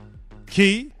Z.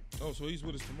 Key. Oh, so he's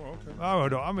with us tomorrow. Okay.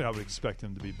 I would expect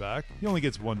him to be back. He only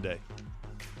gets one day.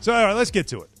 So, all right, let's get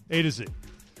to it. A to Z.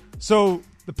 So,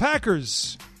 the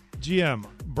Packers GM,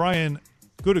 Brian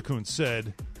Gutekunst,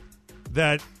 said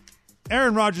that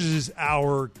Aaron Rodgers is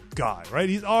our guy, right?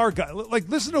 He's our guy. Like,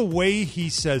 listen to the way he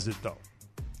says it, though.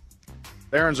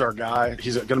 Aaron's our guy.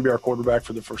 He's going to be our quarterback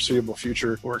for the foreseeable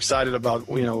future. We're excited about,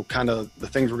 kind of the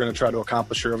things we're going to try to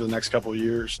accomplish here over the next couple of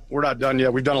years. We're not done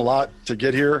yet. We've done a lot to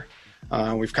get here.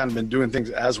 We've kind of been doing things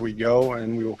as we go,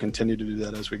 and we will continue to do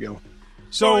that as we go.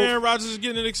 So Aaron Rodgers is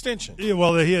getting an extension. Yeah,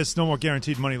 well, he has no more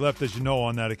guaranteed money left, as you know,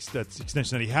 on that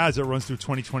extension that he has. It runs through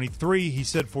 2023. He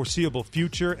said foreseeable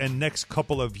future and next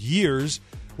couple of years.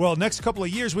 Well, next couple of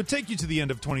years would take you to the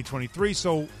end of 2023,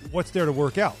 so what's there to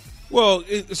work out? Well,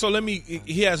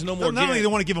 he has no more. Not only do they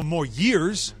want to give him more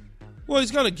years. Well,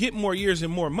 he's going to get more years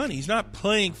and more money. He's not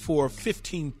playing for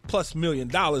 $15+ million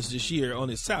this year on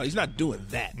his salary. He's not doing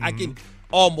that. Mm-hmm. I can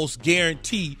almost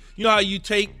guarantee. You know how you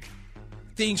take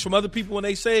things from other people when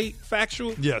they say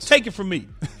factual? Yes. Take it from me.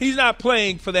 He's not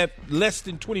playing for that less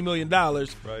than $20 million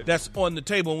that's on the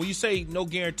table. And when you say no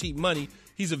guaranteed money,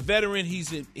 he's a veteran.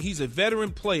 He's a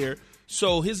veteran player.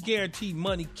 So his guaranteed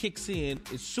money kicks in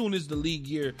as soon as the league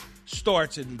year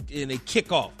starts and they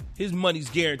kick off. His money's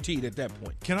guaranteed at that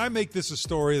point. Can I make this a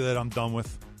story that I'm done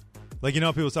with? Like,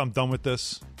 people say, I'm done with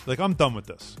this. Like, I'm done with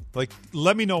this. Like,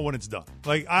 let me know when it's done.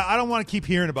 Like, I don't want to keep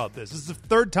hearing about this. This is the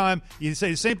third time you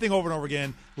say the same thing over and over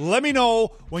again. Let me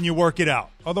know when you work it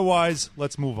out. Otherwise,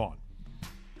 let's move on.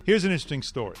 Here's an interesting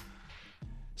story.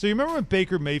 So you remember when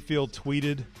Baker Mayfield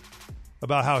tweeted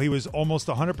about how he was almost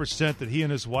 100% that he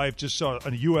and his wife just saw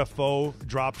a UFO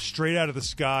drop straight out of the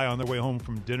sky on their way home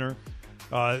from dinner?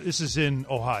 This is in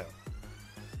Ohio.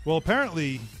 Well,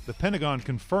 apparently, the Pentagon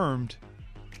confirmed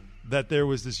that there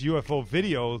was this UFO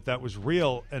video that was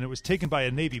real, and it was taken by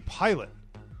a Navy pilot.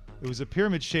 It was a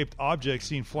pyramid-shaped object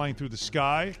seen flying through the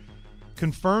sky,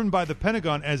 confirmed by the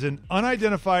Pentagon as an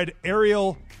unidentified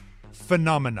aerial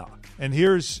phenomena. And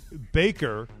here's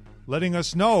Baker letting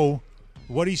us know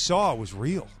what he saw was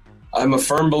real. I'm a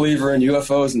firm believer in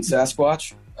UFOs and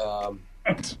Sasquatch.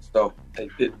 So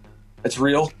it's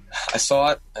real. I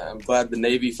saw it. I'm glad the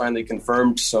Navy finally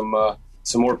confirmed some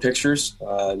more pictures.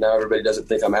 Now everybody doesn't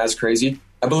think I'm as crazy.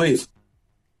 I believe.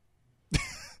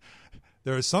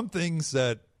 There are some things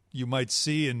that you might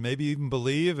see and maybe even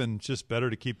believe, and just better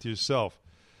to keep to yourself.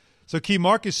 So, Key,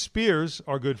 Marcus Spears,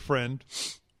 our good friend,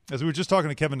 as we were just talking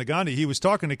to Kevin Negandhi, he was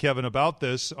talking to Kevin about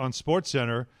this on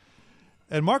SportsCenter,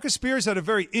 and Marcus Spears had a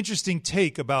very interesting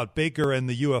take about Baker and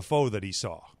the UFO that he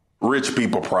saw. Rich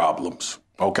people problems,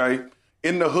 okay?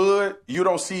 In the hood, you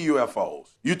don't see UFOs.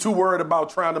 You're too worried about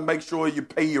trying to make sure you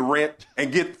pay your rent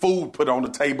and get food put on the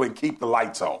table and keep the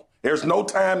lights on. There's no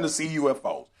time to see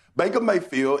UFOs. Baker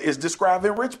Mayfield is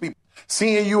describing rich people.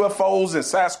 Seeing UFOs and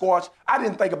Sasquatch, I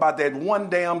didn't think about that one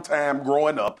damn time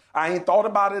growing up. I ain't thought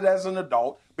about it as an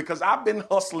adult because I've been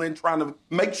hustling, trying to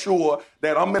make sure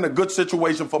that I'm in a good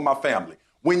situation for my family.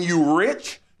 When you're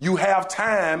rich, you have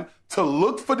time to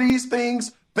look for these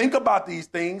things, think about these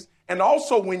things, and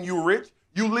also when you're rich,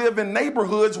 you live in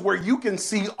neighborhoods where you can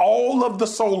see all of the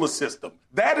solar system.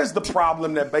 That is the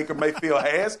problem that Baker Mayfield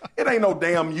has. It ain't no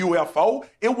damn UFO.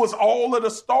 It was all of the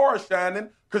stars shining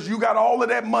because you got all of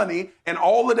that money and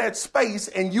all of that space,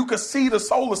 and you could see the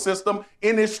solar system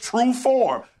in its true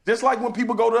form. Just like when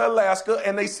people go to Alaska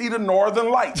and they see the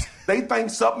northern lights. They think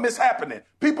something is happening.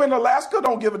 People in Alaska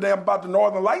don't give a damn about the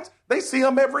northern lights. They see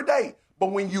them every day.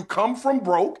 But when you come from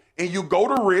broke and you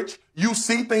go to rich, you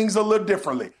see things a little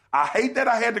differently. I hate that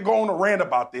I had to go on a rant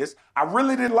about this. I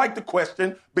really didn't like the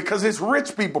question because it's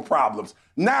rich people problems.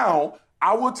 Now,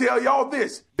 I will tell y'all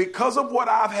this. Because of what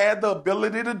I've had the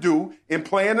ability to do in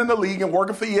playing in the league and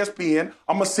working for ESPN,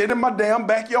 I'm going to sit in my damn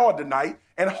backyard tonight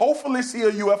and hopefully see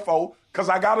a UFO because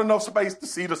I got enough space to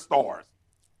see the stars.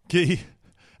 Key,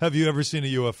 have you ever seen a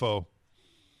UFO?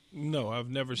 No, I've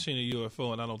never seen a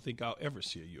UFO, and I don't think I'll ever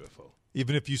see a UFO.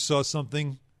 Even if you saw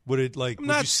something, would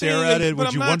you stare at it?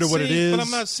 Would you wonder what it is? But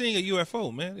I'm not seeing a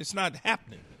UFO, man. It's not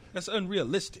happening. That's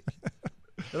unrealistic.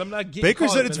 But I'm not getting Baker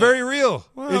said it's very real.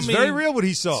 Well, it's very real what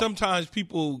he saw. Sometimes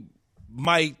people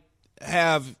might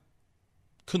have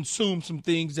consumed some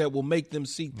things that will make them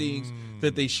see things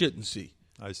that they shouldn't see.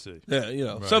 I see.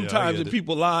 Yeah, right, sometimes in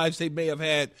people's lives they may have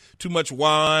had too much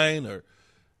wine or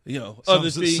other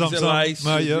things in life.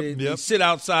 They sit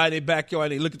outside in their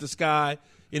backyard and they look at the sky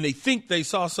and they think they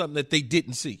saw something that they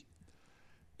didn't see.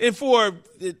 And what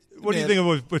do you think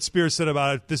of what Spears said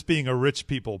about this being a rich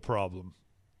people problem?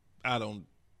 I don't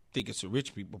think it's a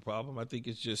rich people problem. I think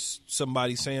it's just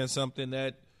somebody saying something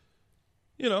that,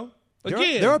 again.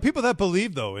 There are people that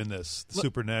believe, though, in this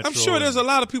supernatural. I'm sure there's a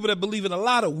lot of people that believe in a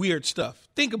lot of weird stuff.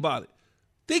 Think about it.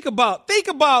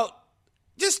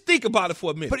 Just think about it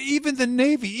for a minute. But even the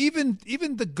Navy, even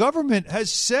the government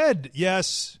has said,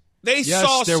 yes,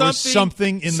 there was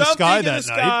something in the sky that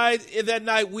night. That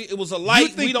night, it was a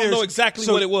light. We don't know exactly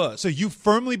what it was. So you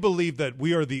firmly believe that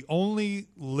we are the only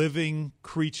living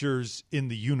creatures in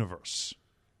the universe?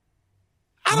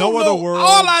 I don't know. Other world.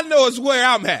 All I know is where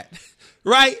I'm at,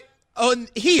 right? On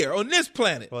this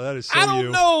planet. Well, that is so I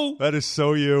don't know. That is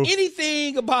so you.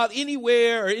 Anything about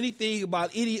anywhere or anything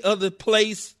about any other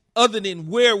place other than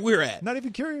where we're at. Not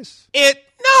even curious.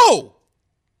 No.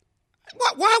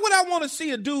 Why would I want to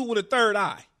see a dude with a third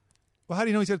eye? Well, how do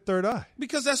you know he's got a third eye?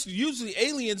 Because that's usually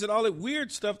aliens and all that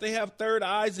weird stuff. They have third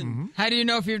eyes. And How do you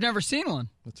know if you've never seen one?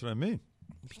 That's what I mean.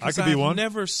 Because I could be one. I've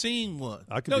never seen one.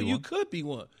 You could be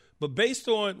one. But based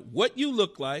on what you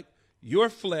look like, your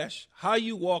flesh, how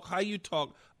you walk, how you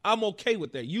talk, I'm okay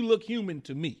with that. You look human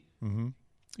to me. Mm-hmm.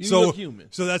 You look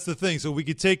human. So that's the thing. So we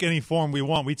could take any form we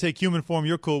want. We take human form.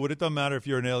 You're cool with it. Doesn't matter if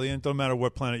you're an alien. Doesn't matter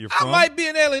what planet you're from. I might be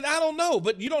an alien. I don't know.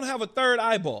 But you don't have a third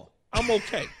eyeball. I'm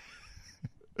okay.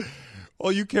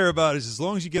 All you care about is as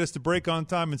long as you get us to break on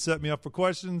time and set me up for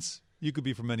questions, you could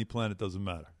be from any planet. Doesn't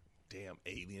matter. Damn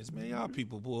aliens, man. Y'all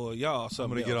people, boy. Y'all something I'm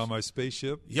going to get on my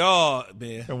spaceship. Y'all,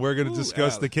 man. And we're going to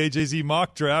discuss the KJZ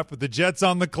mock draft with the Jets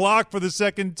on the clock for the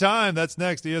second time. That's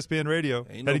next. ESPN Radio.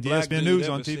 Ain't no heading to black ESPN dude News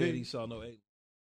ever on TV. Said he saw no alien.